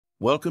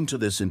Welcome to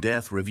this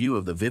in-depth review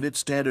of the Vivid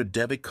Standard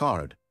Debit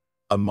Card,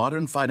 a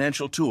modern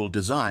financial tool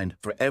designed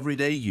for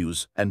everyday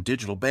use and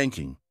digital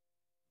banking.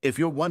 If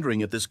you're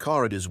wondering if this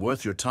card is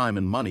worth your time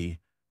and money,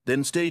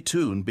 then stay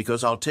tuned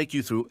because I'll take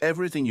you through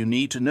everything you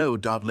need to know.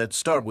 Let's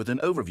start with an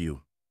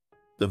overview.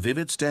 The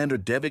Vivid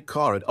Standard Debit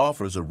Card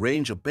offers a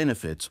range of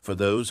benefits for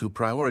those who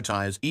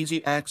prioritize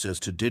easy access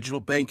to digital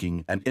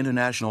banking and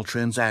international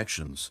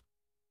transactions.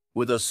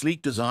 With a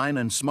sleek design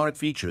and smart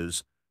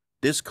features,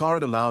 this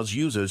card allows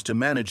users to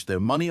manage their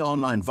money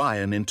online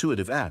via an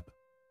intuitive app.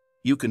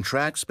 You can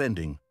track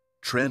spending,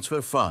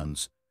 transfer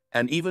funds,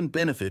 and even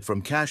benefit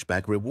from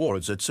cashback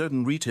rewards at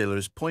certain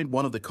retailers.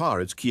 One of the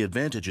card's key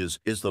advantages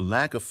is the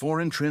lack of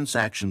foreign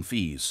transaction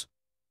fees.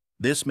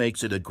 This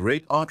makes it a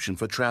great option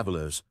for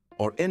travelers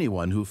or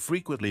anyone who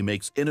frequently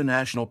makes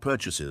international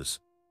purchases.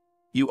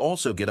 You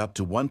also get up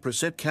to 1%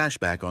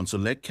 cashback on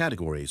select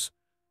categories,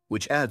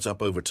 which adds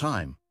up over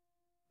time.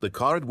 The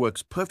card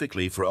works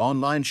perfectly for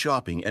online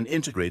shopping and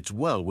integrates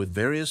well with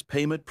various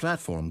payment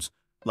platforms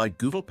like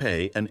Google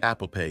Pay and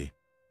Apple Pay.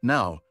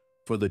 Now,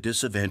 for the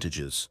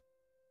disadvantages.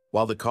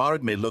 While the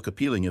card may look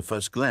appealing at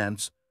first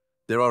glance,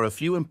 there are a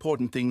few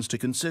important things to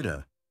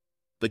consider.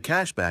 The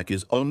cashback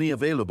is only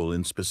available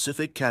in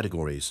specific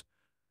categories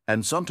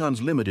and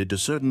sometimes limited to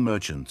certain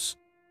merchants.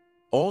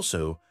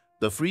 Also,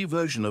 the free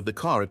version of the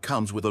card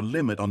comes with a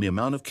limit on the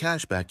amount of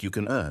cashback you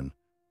can earn,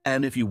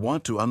 and if you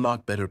want to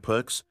unlock better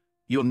perks,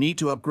 you'll need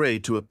to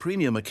upgrade to a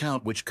premium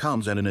account, which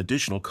comes at an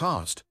additional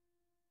cost.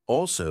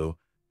 Also,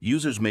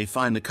 users may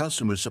find the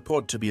customer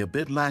support to be a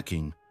bit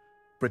lacking,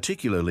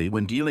 particularly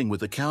when dealing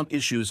with account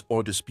issues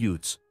or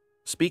disputes.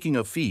 Speaking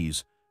of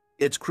fees,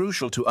 it's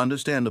crucial to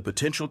understand the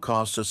potential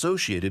costs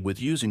associated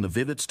with using the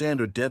Vivid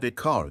Standard Debit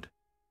Card.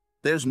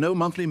 There's no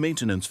monthly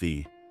maintenance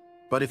fee,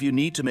 but if you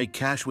need to make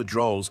cash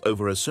withdrawals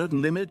over a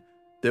certain limit,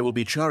 there will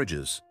be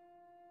charges.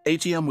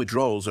 ATM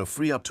withdrawals are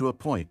free up to a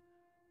point,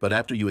 but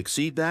after you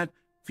exceed that,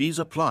 fees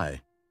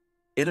apply.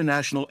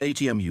 International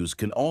ATM use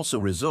can also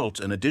result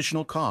in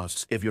additional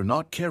costs if you're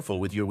not careful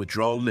with your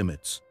withdrawal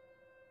limits.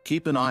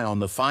 Keep an eye on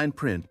the fine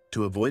print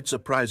to avoid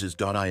surprises.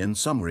 In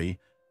summary,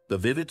 the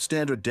Vivid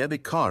Standard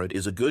Debit Card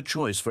is a good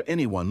choice for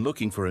anyone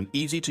looking for an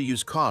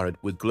easy-to-use card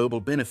with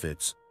global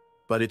benefits,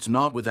 but it's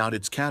not without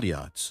its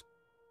caveats.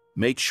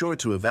 Make sure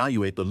to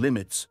evaluate the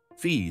limits,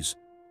 fees,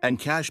 and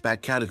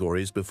cashback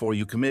categories before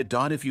you commit.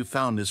 If you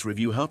found this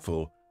review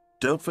helpful,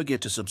 don't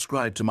forget to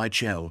subscribe to my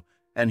channel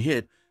and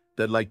hit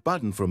that like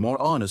button for more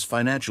honest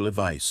financial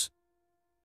advice.